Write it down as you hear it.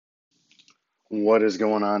What is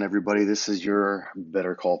going on, everybody? This is your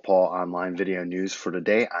Better Call Paul online video news for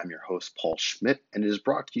today. I'm your host, Paul Schmidt, and it is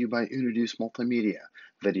brought to you by Introduce Multimedia,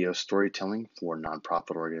 video storytelling for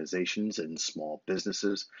nonprofit organizations and small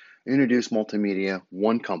businesses. Introduce Multimedia,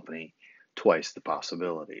 one company, twice the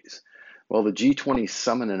possibilities. Well, the G20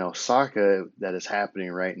 summit in Osaka that is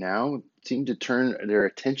happening right now seemed to turn their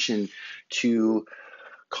attention to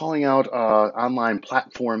calling out online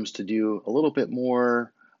platforms to do a little bit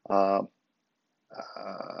more.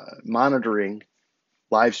 Monitoring,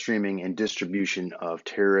 live streaming, and distribution of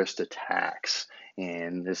terrorist attacks.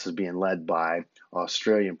 And this is being led by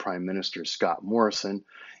Australian Prime Minister Scott Morrison.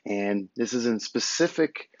 And this is in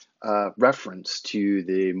specific reference to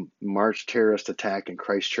the March terrorist attack in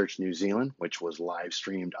Christchurch, New Zealand, which was live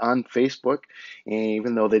streamed on Facebook. And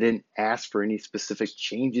even though they didn't ask for any specific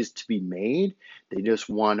changes to be made, they just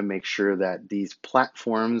want to make sure that these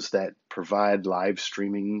platforms that provide live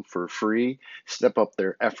streaming for free step up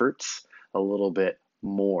their efforts a little bit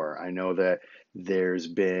more. I know that there's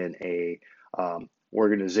been a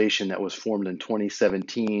organization that was formed in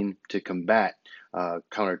 2017 to combat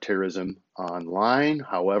counterterrorism online.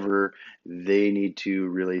 However, they need to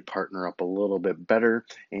really partner up a little bit better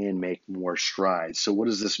and make more strides. So, what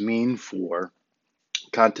does this mean for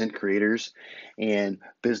content creators and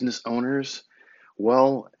business owners?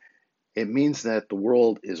 Well, it means that the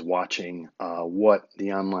world is watching what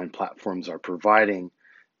the online platforms are providing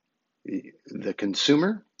the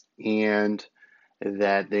consumer, and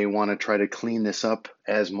that they want to try to clean this up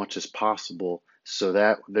as much as possible so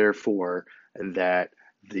that therefore that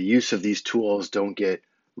the use of these tools don't get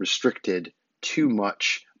restricted too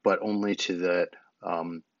much, but only to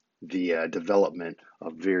the development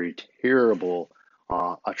of very terrible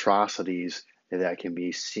atrocities that can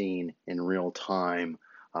be seen in real time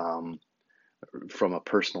um, from a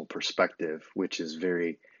personal perspective, which is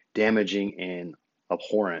very damaging and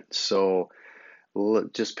abhorrent. So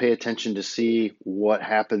just pay attention to see what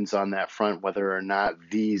happens on that front, whether or not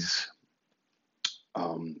these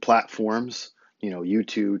platforms,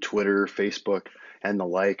 YouTube, Twitter, Facebook, and the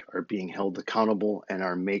like, are being held accountable and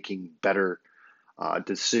are making better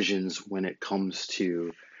decisions when it comes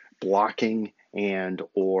to blocking and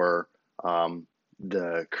or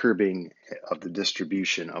the curbing of the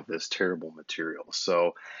distribution of this terrible material.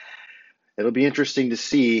 So it'll be interesting to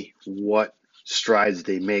see what strides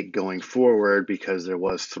they make going forward, because there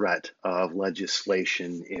was threat of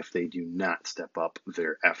legislation if they do not step up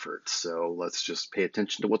their efforts. So let's just pay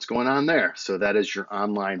attention to what's going on there. So that is your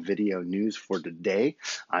online video news for today.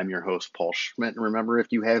 I'm your host, Paul Schmidt. And remember,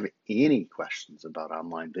 if you have any questions about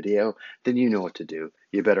online video, then you know what to do.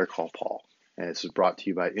 You better call Paul. And this is brought to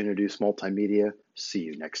you by Introduce Multimedia. See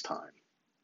you next time.